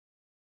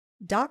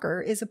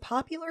Docker is a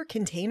popular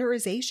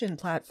containerization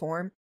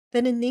platform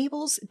that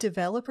enables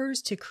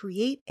developers to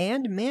create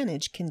and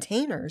manage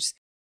containers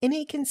in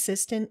a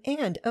consistent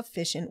and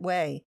efficient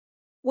way.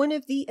 One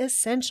of the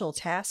essential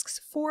tasks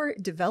for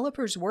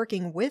developers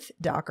working with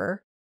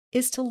Docker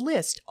is to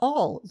list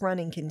all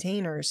running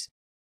containers.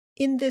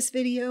 In this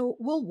video,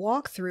 we'll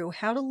walk through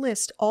how to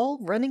list all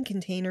running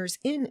containers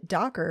in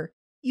Docker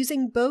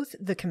using both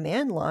the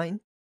command line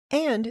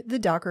and the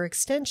Docker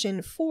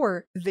extension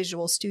for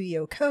Visual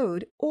Studio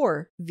Code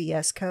or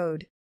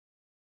VSCode.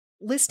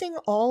 Listing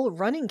all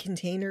running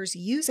containers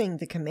using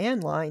the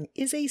command line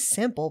is a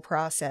simple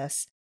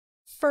process.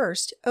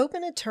 First,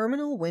 open a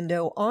terminal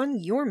window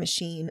on your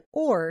machine,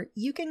 or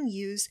you can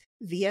use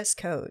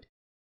VSCode.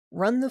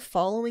 Run the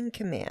following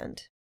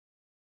command: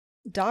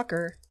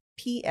 docker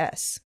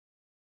ps.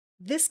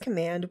 This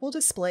command will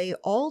display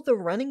all the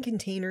running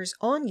containers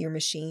on your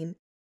machine,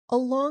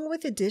 along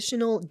with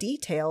additional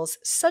details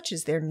such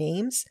as their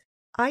names,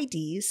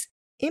 IDs,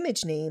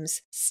 image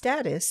names,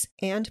 status,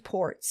 and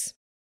ports.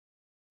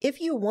 If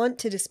you want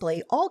to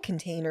display all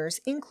containers,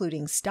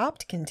 including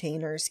stopped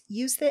containers,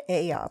 use the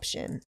A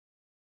option.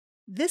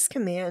 This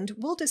command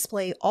will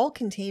display all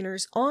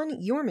containers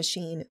on your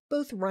machine,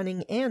 both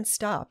running and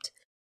stopped,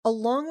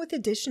 along with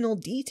additional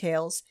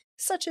details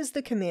such as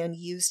the command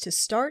used to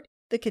start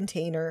the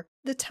container,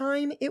 the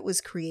time it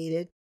was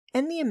created,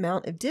 and the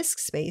amount of disk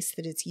space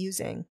that it's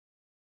using.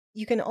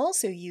 You can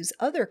also use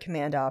other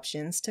command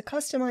options to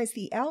customize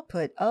the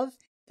output of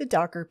the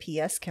docker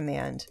ps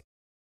command.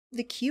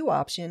 The Q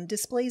option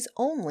displays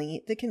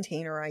only the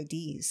container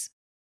IDs.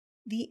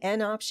 The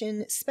N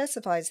option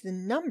specifies the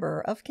number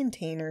of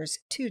containers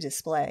to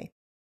display.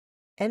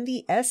 And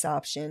the S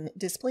option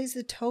displays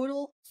the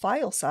total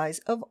file size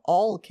of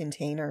all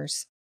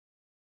containers.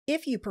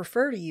 If you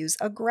prefer to use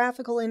a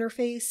graphical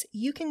interface,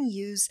 you can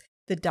use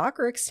the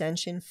Docker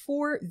extension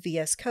for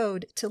VS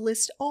Code to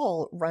list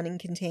all running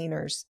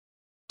containers.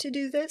 To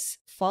do this,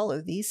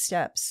 follow these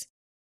steps.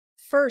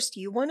 First,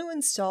 you want to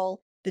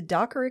install the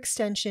Docker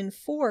extension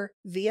for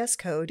VS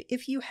Code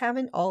if you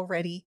haven't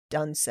already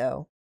done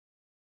so.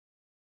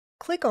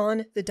 Click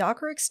on the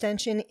Docker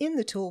extension in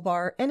the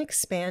toolbar and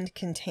expand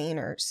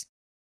Containers.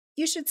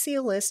 You should see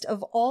a list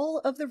of all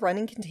of the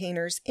running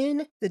containers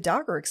in the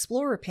Docker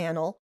Explorer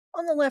panel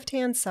on the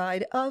left-hand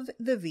side of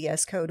the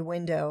VS Code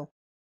window.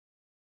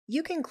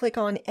 You can click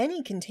on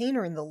any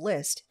container in the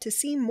list to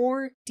see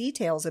more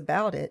details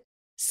about it,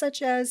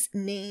 such as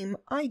name,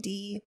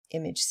 ID,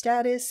 image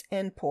status,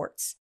 and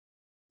ports.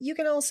 You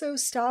can also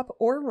stop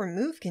or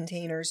remove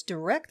containers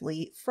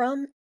directly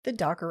from the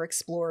Docker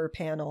Explorer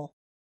panel.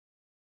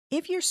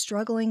 If you're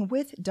struggling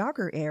with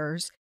Docker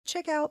errors,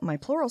 check out my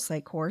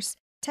Pluralsight course,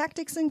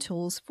 Tactics and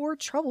Tools for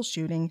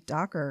Troubleshooting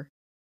Docker.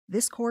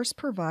 This course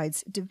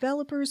provides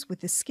developers with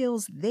the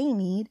skills they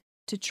need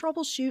to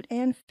troubleshoot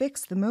and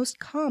fix the most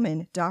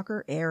common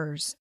Docker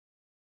errors.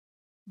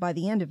 By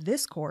the end of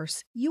this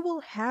course, you will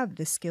have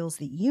the skills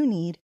that you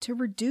need to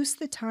reduce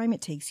the time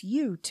it takes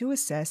you to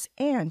assess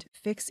and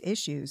fix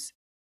issues.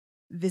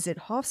 Visit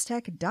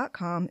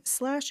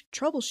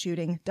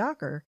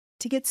HoffsTech.com/troubleshooting-Docker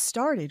to get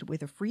started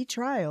with a free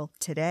trial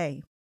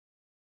today.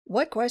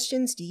 What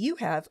questions do you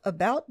have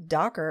about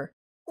Docker?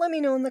 Let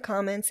me know in the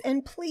comments,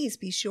 and please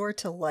be sure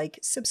to like,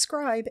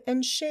 subscribe,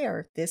 and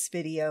share this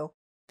video.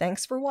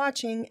 Thanks for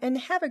watching, and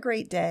have a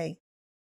great day.